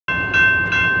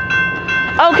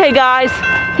Okay guys,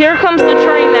 here comes the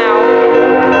train now.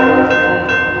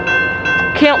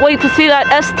 Can't wait to see that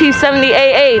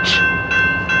ST70AH.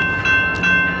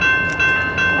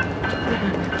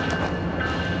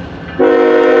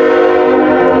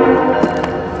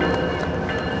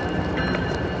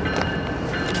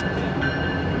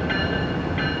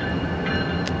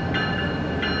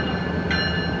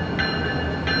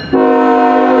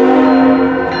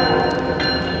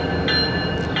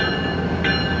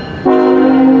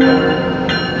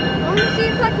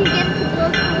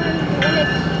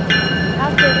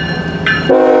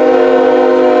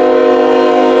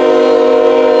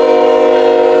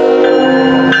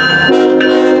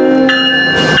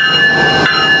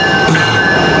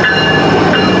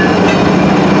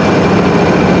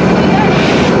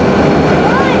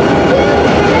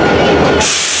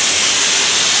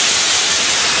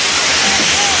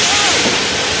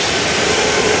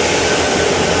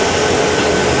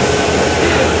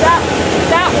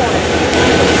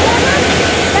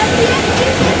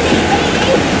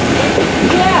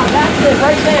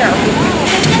 Right there.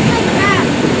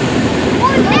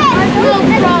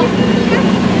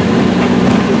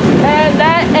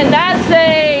 And that's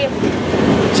a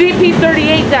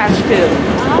GP38-2.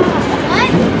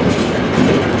 What?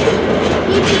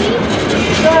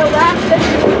 So that's the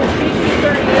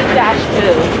GP38-2.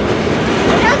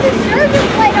 How's the service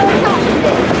light on top of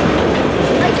it?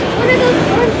 Like one of those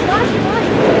orange flashing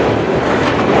lights.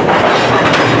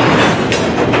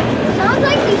 Sounds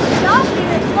like he's stopping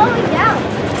or slowing down.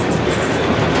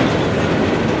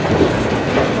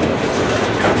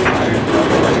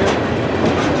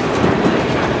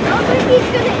 Sounds like he's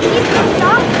gonna either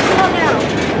stop or slow down.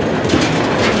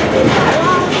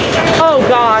 Oh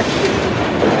gosh.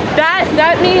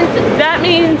 That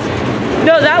means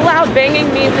no, that loud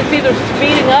banging means it's either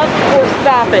speeding up or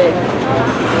stopping.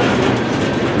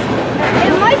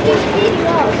 It might be speeding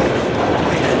up.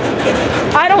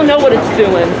 I don't know what it's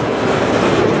doing.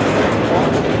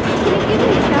 Can you give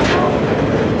me a shout out?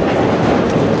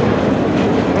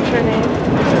 What's your name?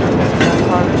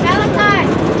 Valentine!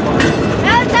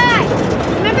 Valentine!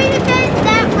 Remember you said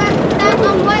that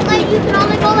white light you can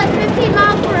only go like 15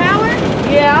 miles per hour?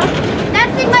 Yeah. That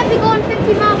thing might be going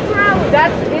 50 miles per hour.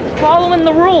 It's following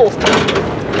the rules.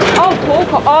 Oh, cool.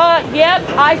 Yep,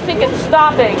 I think it's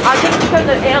stopping. I think it's because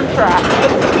of Amtrak.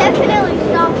 It's definitely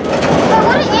stopping. But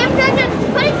what if Amtrak just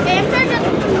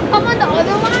come on the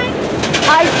other line?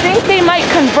 I think they might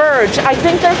converge. I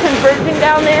think they're converging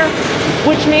down there,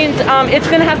 which means it's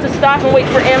going to have to stop and wait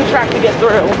for Amtrak to get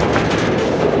through.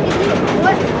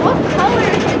 What color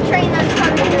is the train that's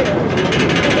coming through?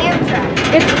 The Amtrak.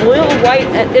 It's blue, white,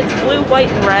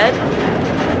 and red.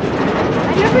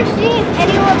 I've never seen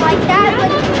anyone like that.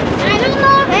 But I don't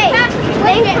know. Hey,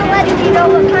 thanks for letting me know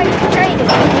what kind of train it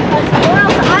is, or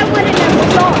else I wouldn't have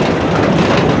saw it.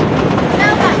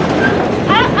 No,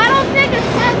 I don't think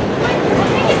it's that quick. I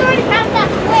think it's already past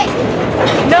that quick.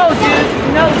 No, dude.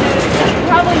 It's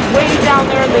probably way down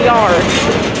there in the yard.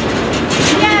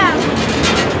 Yeah.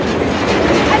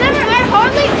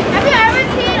 Have you ever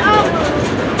seen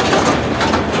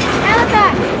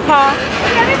Halifax? Huh?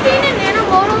 Have you ever seen an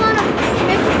intermodal on a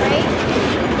mixed freight?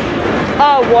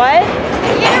 What?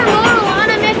 An intermodal on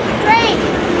a mixed freight.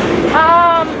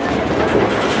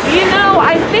 You know,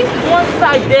 I think once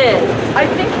I did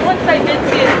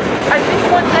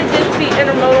see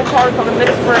intermodal cars on a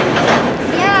mixed freight.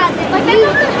 Yeah, like I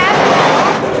used to have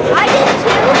that. I did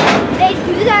too. They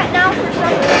do that now for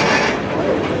some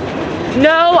reason.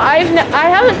 No, I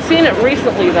haven't seen it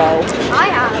recently though.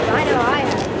 I know I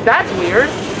have. That's weird.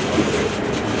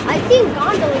 I've seen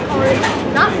gondola cars,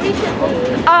 not recently.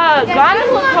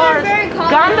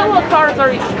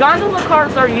 Gondola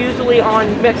cars are usually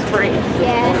on mixed freight.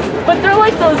 Yeah. But they're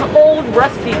like those old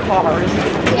rusty cars.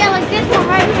 Yeah, like this one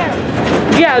right here.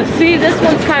 Yeah, see, this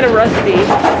one's kind of rusty.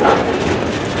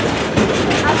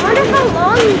 I wonder how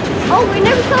long. Oh, we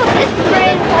never saw this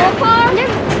brand whole car.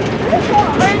 Never saw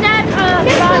that.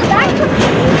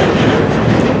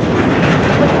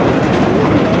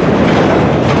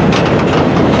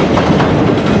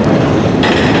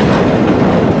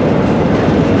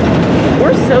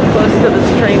 We're so close to this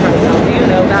train right now. Do you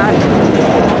know that?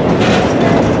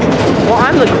 Well,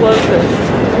 I'm the closest.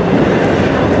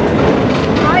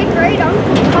 My great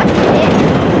uncle touched it.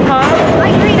 Huh?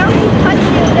 My great uncle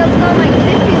touched it when it was going like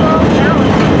 50 miles an hour.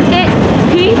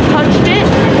 He touched it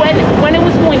when it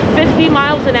was going 50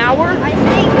 miles an hour? I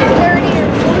think 30 or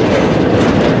 40.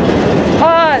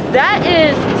 That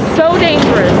is so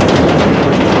dangerous.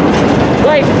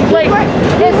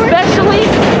 Especially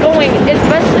going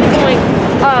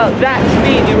that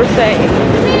speed you were saying.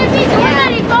 Yeah.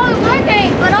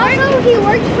 he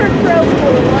works for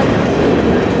Procore.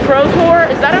 Procore?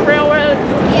 Is that a railroad?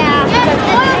 Yeah. Yeah, the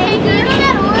oil tanker. You know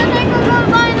that oil tanker goes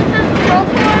by and it says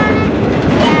Procore on it?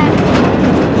 Yeah.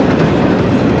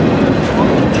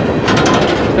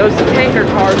 Those tanker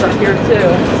cars up here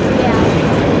too. Yeah.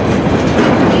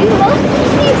 You mostly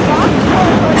see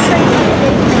boxcars on trains.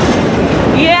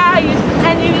 Yeah,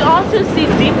 and you also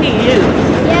see DPUs.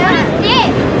 Yeah.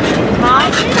 Yeah. Huh?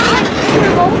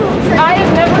 I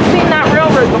have never seen that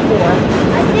railroad before.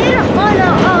 I did it on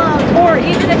a, Or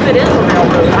even if it is a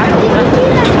railroad, I don't know.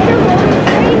 see that intermodal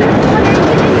train when I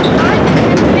get inside?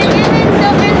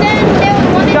 And then there was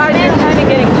one in Guys, you're kind of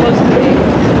getting close to me.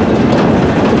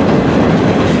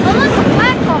 Oh, look, a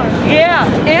flat car. Yeah,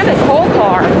 and a coal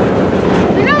car.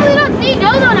 We don't see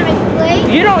those on a mixed freight.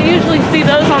 You don't usually see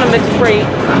those on a mixed freight.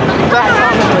 That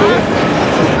commonly.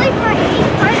 It's like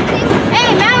my thing.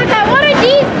 Hey, Malachi, what are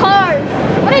these cars?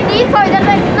 What are these cars? That's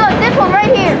like, look, this one right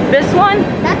here. This one?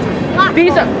 That's a flat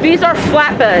These are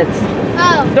flatbeds.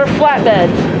 Oh. They're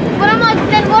flatbeds. But I'm like,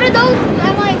 then what are those?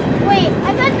 I'm like, wait,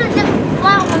 I thought they're just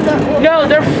flat ones. No,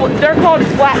 they're called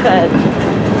flatbeds.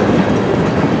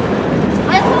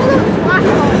 I call them flat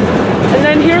cars. And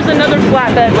then here's another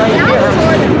flatbed right That here. was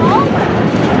more small.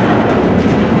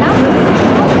 That was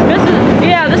small.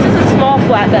 This is a small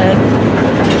flatbed.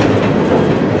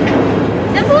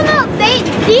 This one,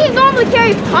 these normally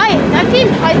carry pipes. I've seen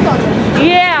pipes on them.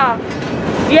 Yeah.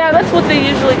 Yeah, that's what they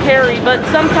usually carry, but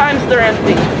sometimes they're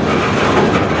empty.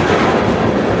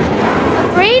 A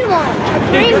green one.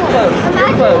 Dude, you're close. You're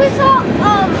Imagine close. we saw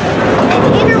an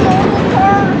intermodal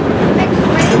car mixed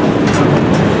freight.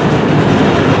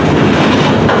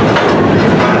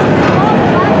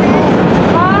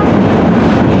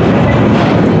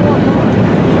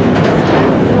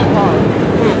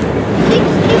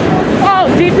 Oh,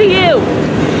 DPU.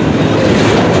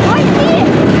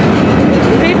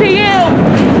 DPU.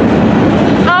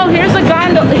 Oh, here's a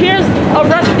gondola. Here's a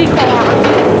rusty car.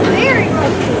 Very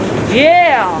rusty.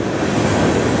 Yeah.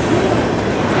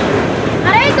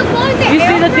 You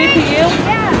see the DPU?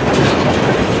 Yeah.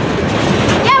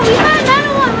 Yeah, we had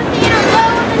another one with the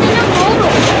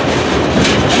intermodal.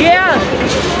 Yeah.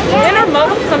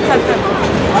 Intermodal sometimes.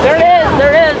 There it is.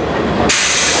 There it is.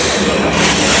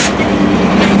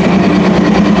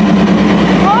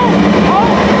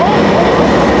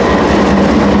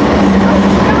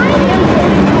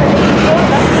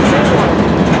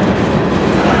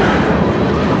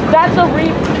 That's a re.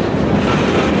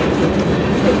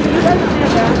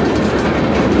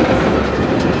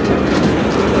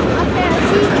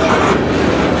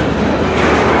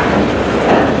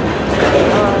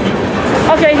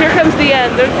 Okay, here comes the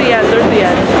end. There's the end. There's the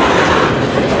end.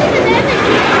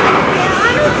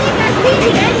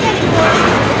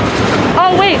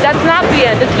 Oh wait, that's not the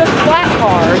end. It's just flat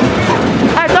cars.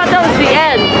 I thought that was the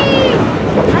end.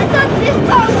 I thought this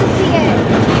car was the end.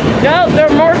 No, there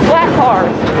are more flat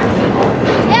cars.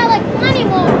 Yeah, like plenty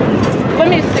more. Let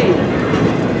me see.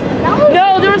 No.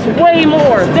 No, there's way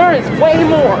more. There is way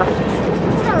more.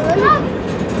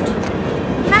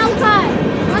 Malachi,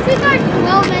 once we start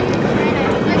 12 engines straight,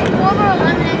 like 12 or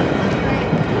 11 engines straight.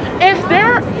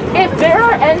 If there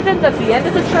are engines at the end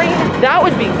of the train, that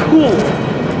would be cool.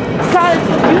 Because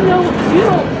people don't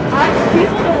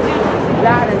use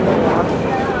that anymore.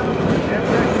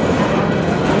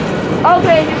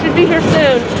 Okay, you should be here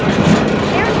soon.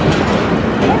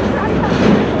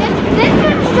 This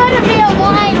is gonna be a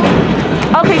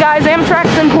while. Okay guys,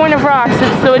 Amtrak's in Point of Rocks,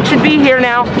 so it should be here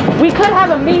now. We could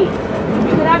have a meet.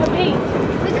 We could have a meet.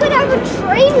 We could have a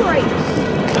train race.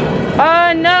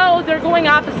 No, they're going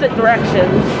opposite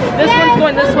directions. This one's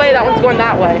going this way, that one's going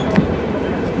that way.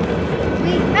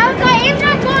 Malachi,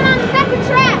 Amtrak's going on the second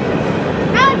track.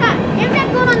 Malachi,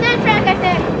 Amtrak's going on that track, I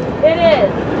think. It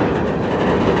is.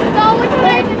 So which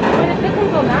way? But if this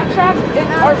one's on that track,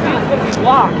 our view's going to be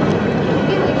blocked.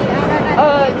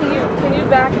 Can you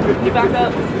back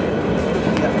up? Do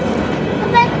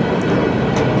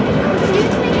you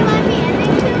think it might be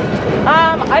ending soon?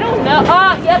 I don't know.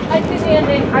 Yep, I see the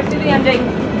ending. I see the ending.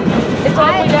 It's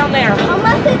all the way down there.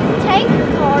 Unless it's tanker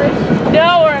cars.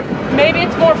 No, or maybe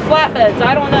it's more flatbeds.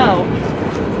 I don't know.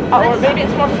 Or maybe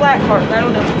it's more flat cars. I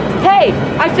don't know. Hey,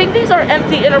 I think these are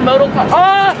empty intermodal cars.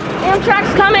 Oh,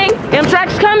 Amtrak's coming.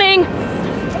 Amtrak's coming.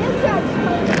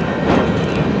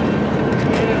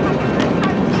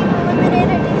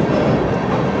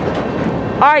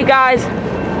 All right, guys.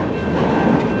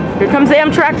 Here comes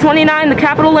Amtrak 29, the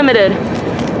Capital Limited.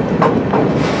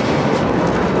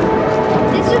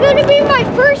 This is going to be my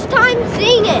first time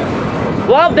seeing it.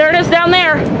 Well, there it is down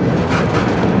there.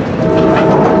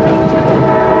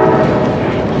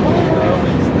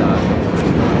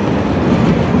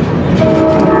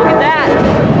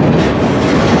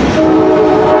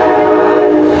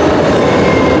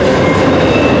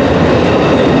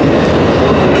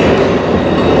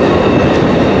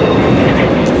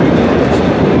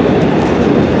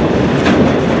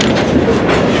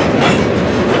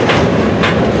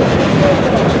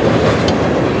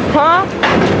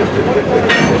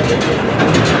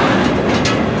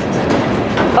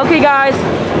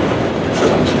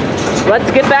 Let's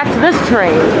get back to this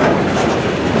train.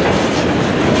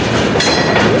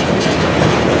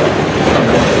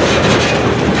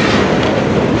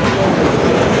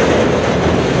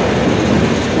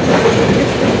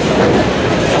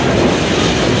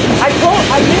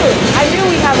 I knew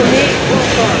we have a meeting.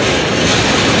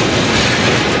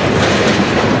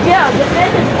 Yeah, the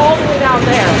bend is all the way down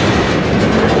there.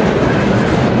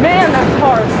 Man, that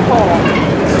car is tall.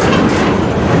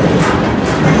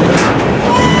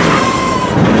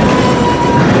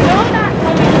 You know that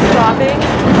coming and stopping?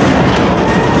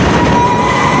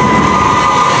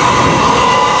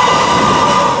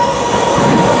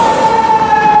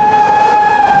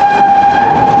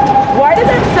 Why did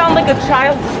that sound like a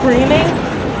child screaming?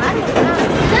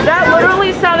 That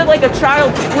literally sounded like a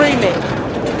child screaming.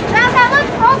 That looks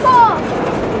Procore.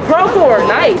 Procore,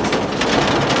 nice.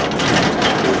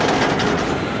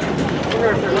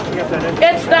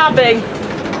 It's stopping.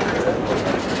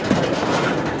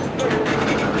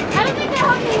 I don't think they're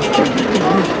hooking.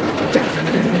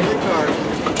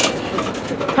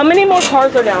 How many more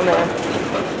cars are down there?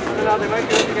 They might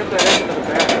be looking at that end of the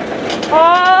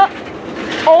back.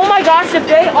 Oh my gosh, if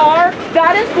they are,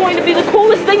 that is going to be the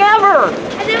coolest thing ever.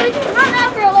 And then we can run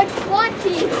after like SWAT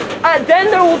team. Then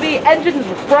there will be engine in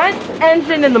the front,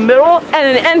 engine in the middle,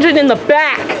 and an engine in the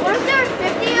back. What if there's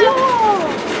 50 of them?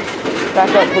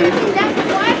 Back up, please. That's the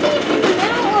SWAT team in the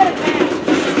middle or the back?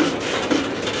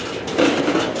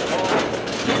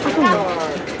 Come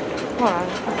on.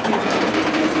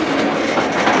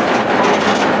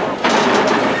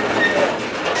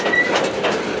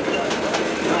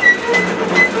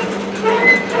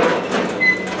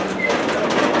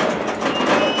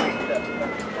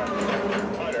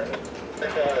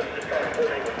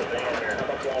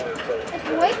 It's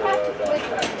way past the switch.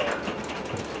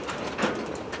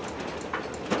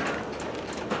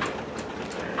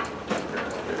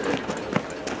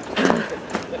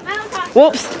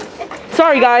 Whoops.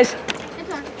 Sorry, guys.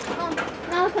 It's on.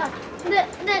 No, it's on. The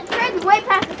train's way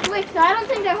past the switch, so I don't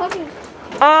think they're hooking.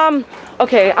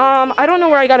 Okay, I don't know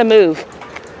where I gotta move.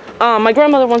 My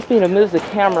grandmother wants me to move the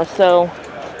camera, so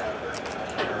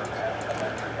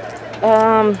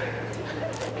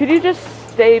could you just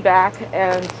stay back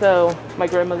and so my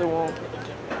grandmother won't?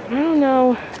 I don't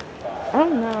know.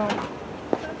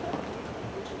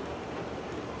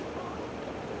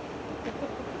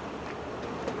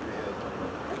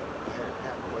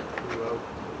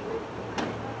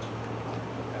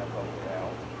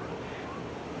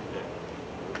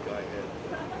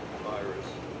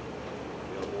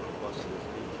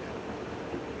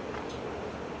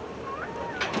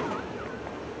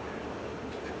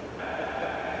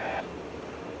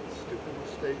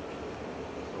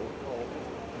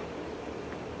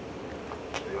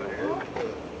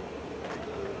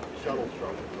 Shuttle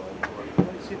truck.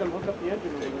 You see them hook up the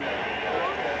engine room. I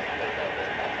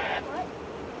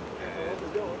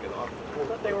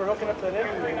thought they were hooking up that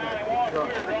engine room.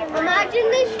 Imagine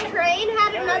this train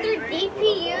had another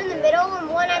DPU in the middle and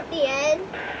one at the end.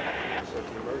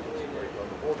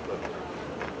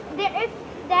 There is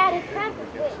that is past the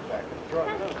switch.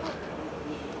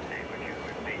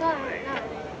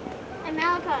 And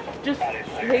Malachi. Just,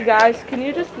 hey guys, can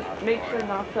you just make sure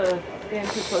not to stand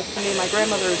too close to me? My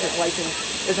grandmother isn't liking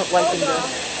this.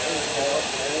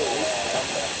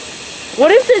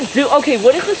 What is it do? Okay,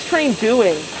 what is this train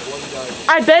doing?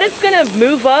 I bet it's gonna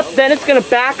move up, then it's gonna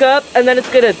back up, and then it's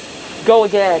gonna go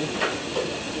again.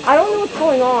 I don't know what's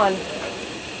going on.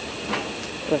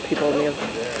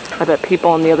 I bet people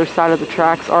on the other side of the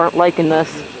tracks aren't liking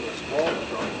this.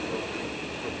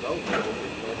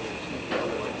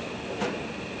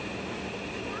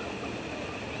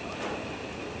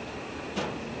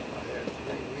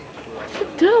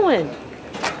 Doing?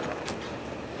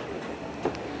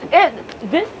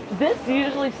 This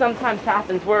usually sometimes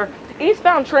happens where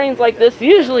eastbound trains like this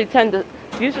usually tend to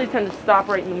stop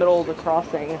right in the middle of the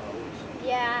crossing.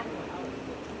 Yeah.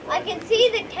 I can see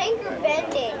the tanker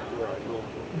bending.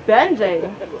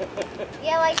 Bending?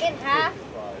 Yeah, like in half.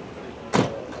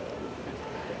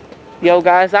 Yo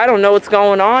guys, I don't know what's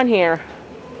going on here.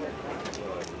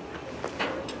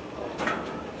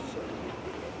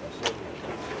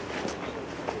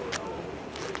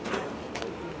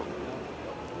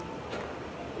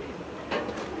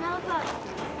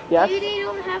 Yes? Maybe they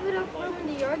don't have it up front in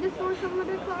the yard to store some of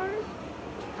their cars?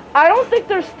 I don't think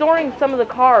they're storing some of the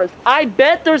cars. I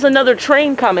bet there's another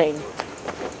train coming.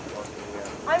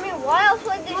 I mean, why else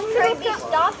would this train be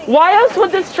stopping? Why else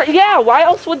would this train? Yeah, why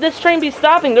else would this train be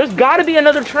stopping? There's got to be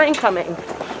another train coming.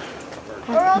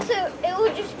 Or else it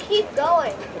would just keep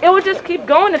going. It would just keep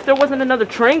going if there wasn't another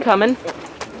train coming.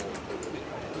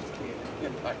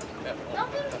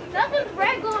 Nothing's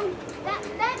red going.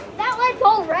 That light's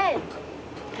all red.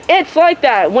 It's like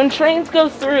that. When trains go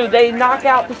through, they knock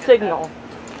out the signal.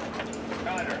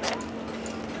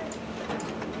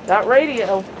 That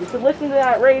radio, we could listen to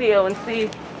that radio and see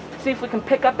if we can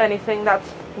pick up anything that's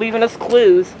leaving us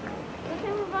clues.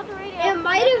 It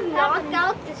might have knocked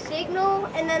out the signal,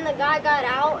 and then the guy got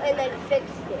out and then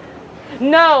fixed it.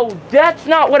 No, that's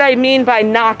not what I mean by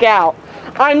knock out.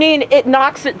 I mean it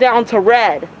knocks it down to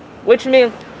red, which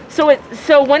means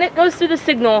so when it goes through the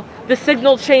signal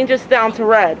changes down to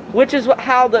red, which is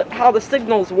how the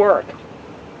signals work.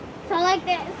 So like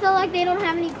they don't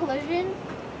have any collisions.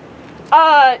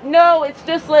 No, it's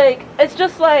just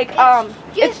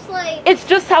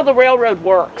how the railroad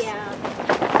works. Yeah.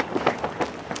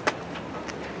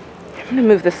 I'm gonna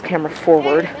move this camera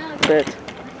forward a bit.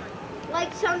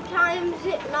 Like sometimes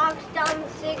it knocks down the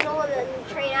signal and then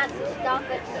the train has to stop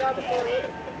at some point.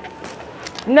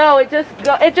 No, it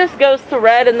just goes to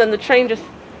red, and then the train just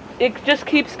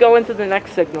keeps going to the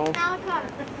next signal.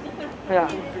 Yeah.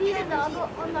 See the dog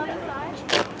on the other side?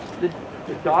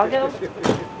 The doggo?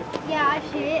 Yeah, I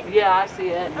see it. Yeah, I see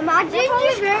it. Imagine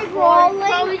just crawling.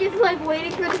 Probably just like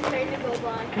waiting for the train to go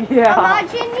by. Yeah.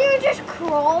 Imagine you just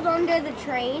crawled under the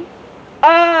train.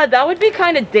 That would be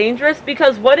kind of dangerous,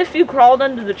 because what if you crawled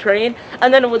under the train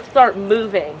and then it would start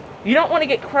moving? You don't want to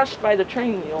get crushed by the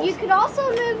train wheels. You could also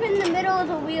move in the middle of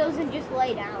the wheels and just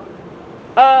lay down.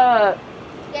 Yeah,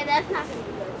 that's not gonna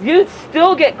be good. You'd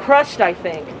still get crushed, I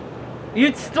think.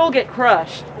 You'd still get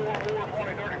crushed.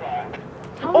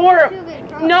 Or,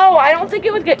 no, I don't think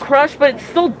it would get crushed, but it's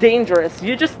still dangerous.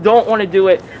 You just don't want to do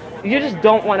it. You just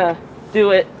don't want to do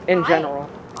it in general.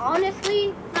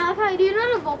 Honestly, Malachi, do you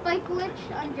know the volt bike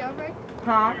glitch on Jailbreak?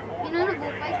 Huh? You know the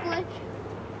volt bike glitch?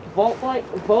 Volt bike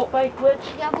glitch?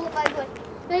 Yeah, volt bike glitch.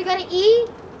 So you gotta E,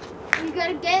 you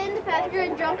gotta get in the passenger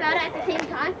and jump out at the same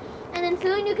time, and then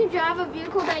soon you can drive a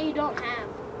vehicle that you don't have.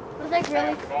 It's like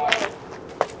really slow.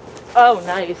 Oh,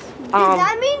 nice. does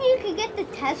that mean you could get the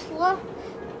Tesla?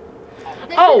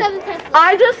 Oh,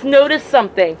 I just noticed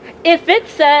something. If it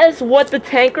says what the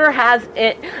tanker has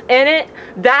in it,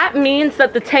 that means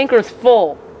that the tanker's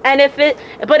full. And if it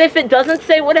doesn't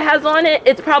say what it has on it,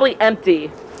 it's probably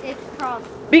empty. It's probably.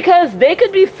 Because they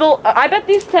could be filled. I bet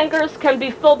these tankers can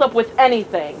be filled up with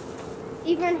anything.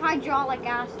 Even hydraulic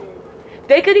acid.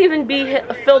 They could even be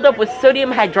filled up with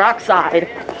sodium hydroxide.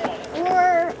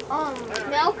 Or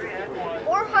milk.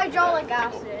 Or hydraulic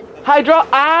acid.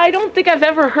 I don't think I've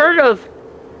ever heard of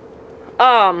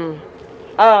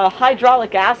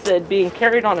hydraulic acid being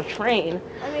carried on a train.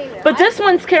 I mean, But this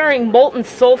one's carrying molten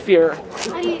sulfur.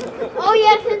 Oh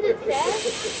yeah, since it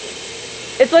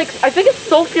says. It's like, I think it's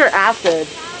sulfur acid.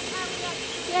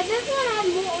 Yeah, this one has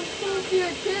molten sulfur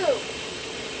too.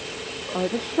 Oh,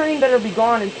 this train better be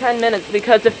gone in 10 minutes,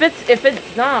 because if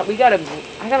it's not, I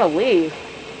gotta leave.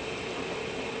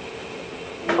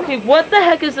 Okay, what the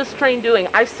heck is this train doing?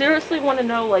 I seriously want to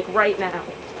know, like, right now.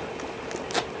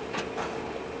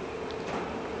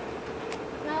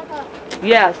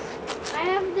 Yes. I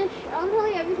have this. I'll tell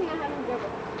you everything I have in the river.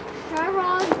 Star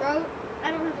rod, rope.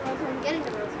 I don't have the rope, so I'm getting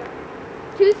the rope.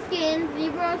 2 skins,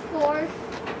 zebras, force.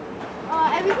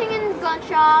 Everything in his gun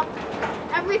shop.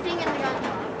 Everything in the gun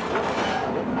shop.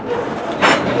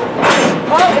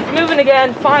 Oh, it's moving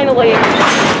again, finally.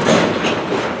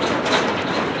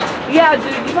 Yeah,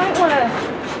 dude, you might want to.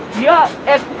 Yeah,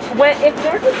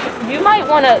 you might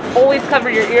want to always cover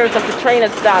your ears if the train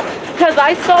has stopped. Because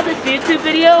I saw this YouTube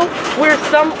video where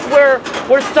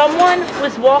someone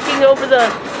was walking over the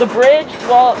bridge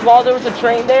while there was a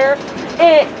train there.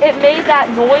 It made that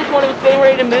noise when it was getting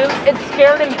ready to move. It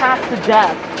scared him half to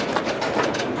death.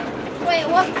 Wait,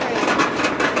 what bridge?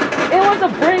 It was a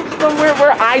bridge somewhere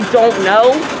where I don't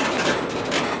know.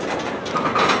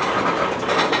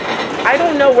 I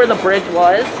don't know where the bridge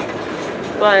was,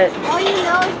 but all you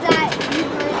know is that you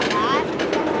heard that.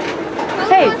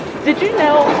 Hey, did you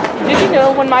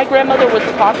know when my grandmother was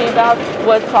talking about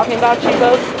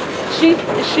Chivos,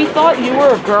 she thought you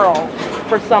were a girl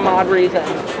for some odd reason.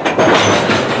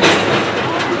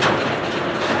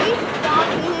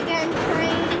 Stopping again,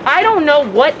 train. I don't know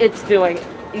what it's doing.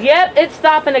 Yep, it's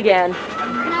stopping again.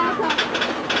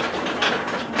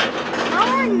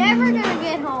 Now we're never gonna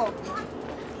get home.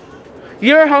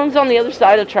 Your home's on the other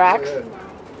side of the tracks?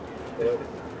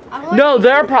 No,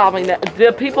 they're probably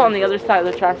the people on the other side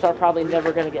of the tracks are probably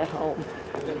never gonna get home.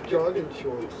 Jogging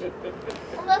shorts.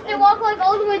 Unless they walk like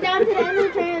all the way down to the end of the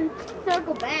train and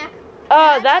circle back.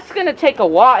 That's gonna take a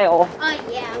while.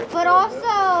 Yeah. But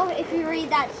also, if you read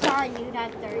that sign, you'd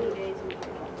have 30 days.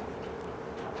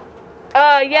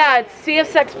 Yeah, it's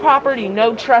CSX property,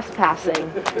 no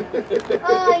trespassing.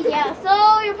 Yeah,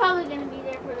 so you're probably gonna be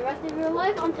there for the rest of your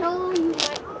life until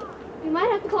you might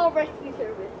have to call a rescue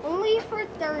service. Only for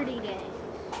 30 days.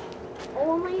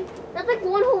 Only? That's like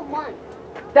 1 whole month.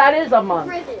 That is a month.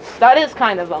 Prison. That is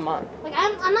kind of a month. Like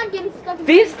I'm not getting stuck in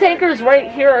These tankers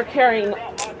right here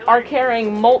are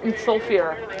carrying molten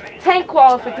sulfur. Tank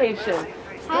qualification.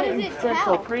 How does it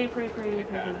tell? Pre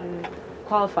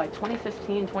qualified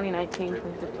 2015, 2019,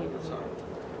 2015.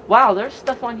 Wow, there's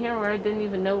stuff on here where I didn't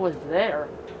even know was there.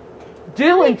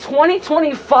 Due in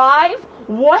 2025?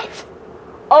 What?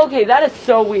 Okay, that is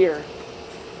so weird.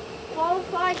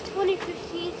 Qualified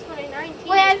 2015, 2019.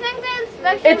 Wait, I think the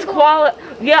inspection. It's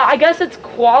yeah, I guess it's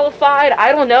qualified.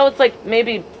 I don't know. It's like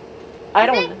maybe I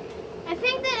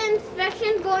think the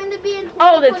inspection's going to be in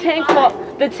 2025.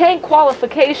 Oh, the tank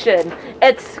qualification.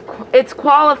 It's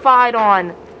qualified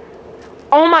on.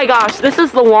 Oh my gosh, this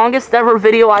is the longest ever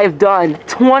video I've done.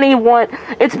 21.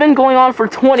 It's been going on for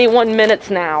 21 minutes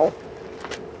now.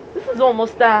 This is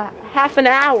almost half an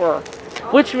hour,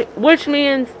 which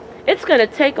means it's gonna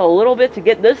take a little bit to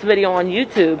get this video on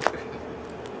YouTube.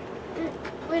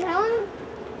 Wait, how long?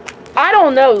 I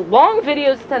don't know. Long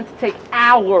videos tend to take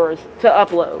hours to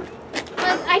upload.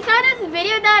 I saw this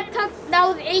video that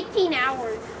was 18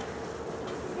 hours.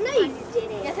 No, you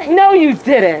didn't. Yes, I No, you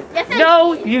didn't. Yes, I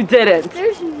no, did. you didn't.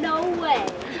 There's no way.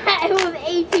 It was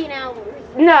 18 hours.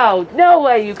 No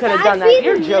way you could have done that.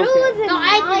 You're joking. No,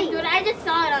 I didn't do it. I just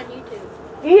saw it on YouTube.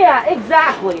 Yeah,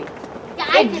 exactly. Yeah,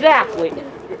 I Exactly.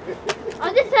 didn't do it.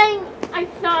 I'm just saying I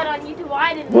saw it on YouTube.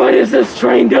 I didn't. What is this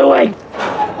train doing?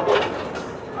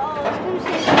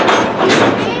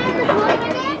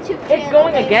 It's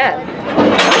going again.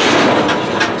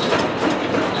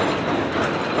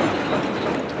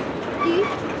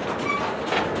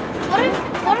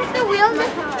 What if the wheels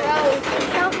just froze?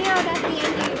 Help me out at the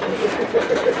end of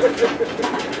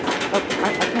Oh,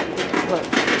 I can't look.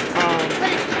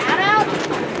 Put it shout out?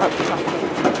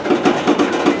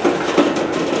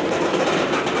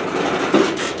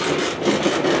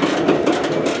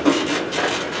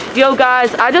 Yo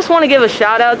guys, I just want to give a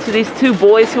shout out to these two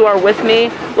boys who are with me.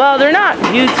 Well, they're not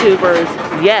YouTubers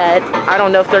yet. I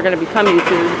don't know if they're going to become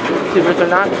YouTubers or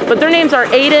not. But their names are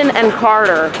Aiden and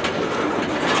Carter.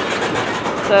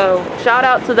 So, shout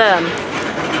out to them.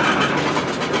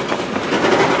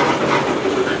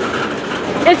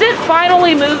 Is it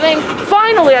finally moving?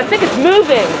 Finally, I think it's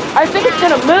moving. I think it's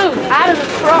going to move out of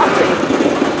this crossing.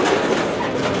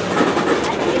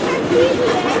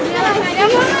 I'm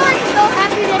so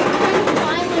happy that it's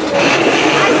finally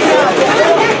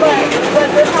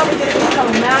But they're probably going to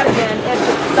become mad again if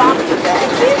it stops again.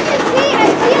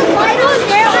 I see a light on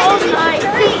there like it's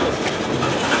straight.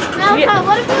 Now, Yeah.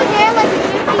 what if it was there like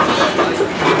 50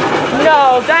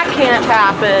 No, that can't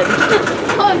happen.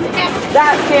 Oh, man.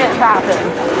 That can't happen.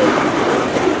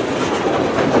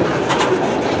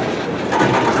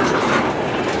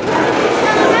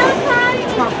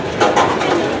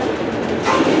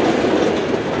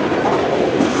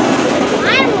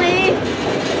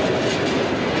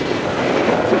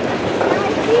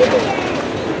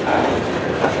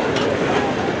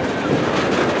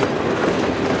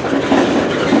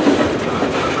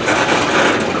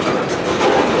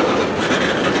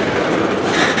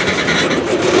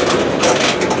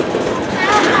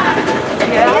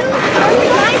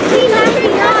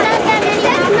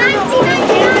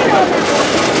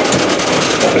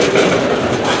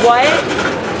 What?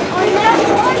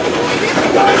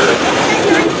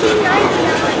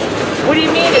 What do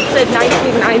you mean it said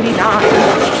 1999?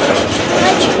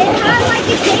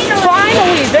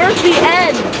 Finally, there's the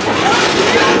end.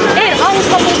 It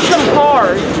uncoupled some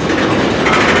cars.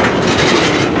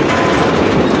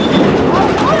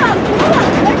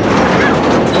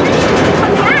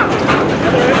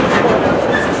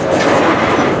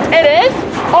 It is?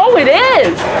 Oh, it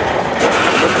is.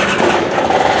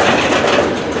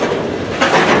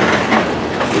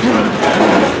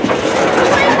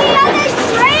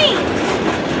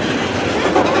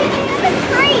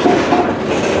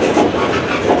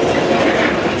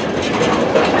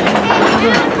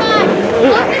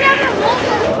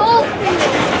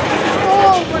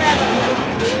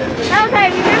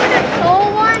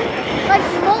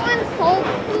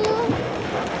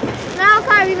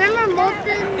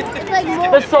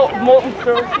 The molten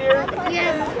surf here?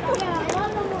 Yeah.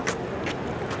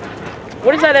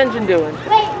 What is that engine doing?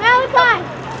 Wait, Malachi!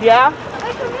 Yeah?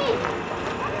 Wait for me!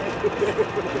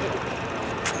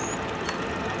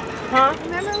 Huh?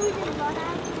 Remember we did run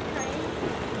out of the train?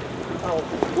 Oh.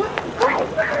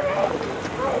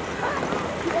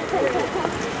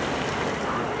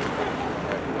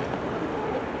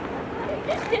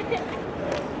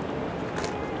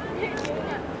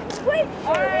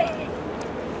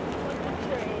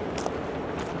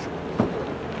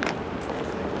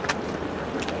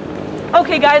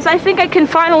 Okay guys, I think I can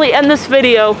finally end this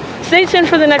video. Stay tuned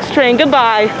for the next train.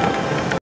 Goodbye.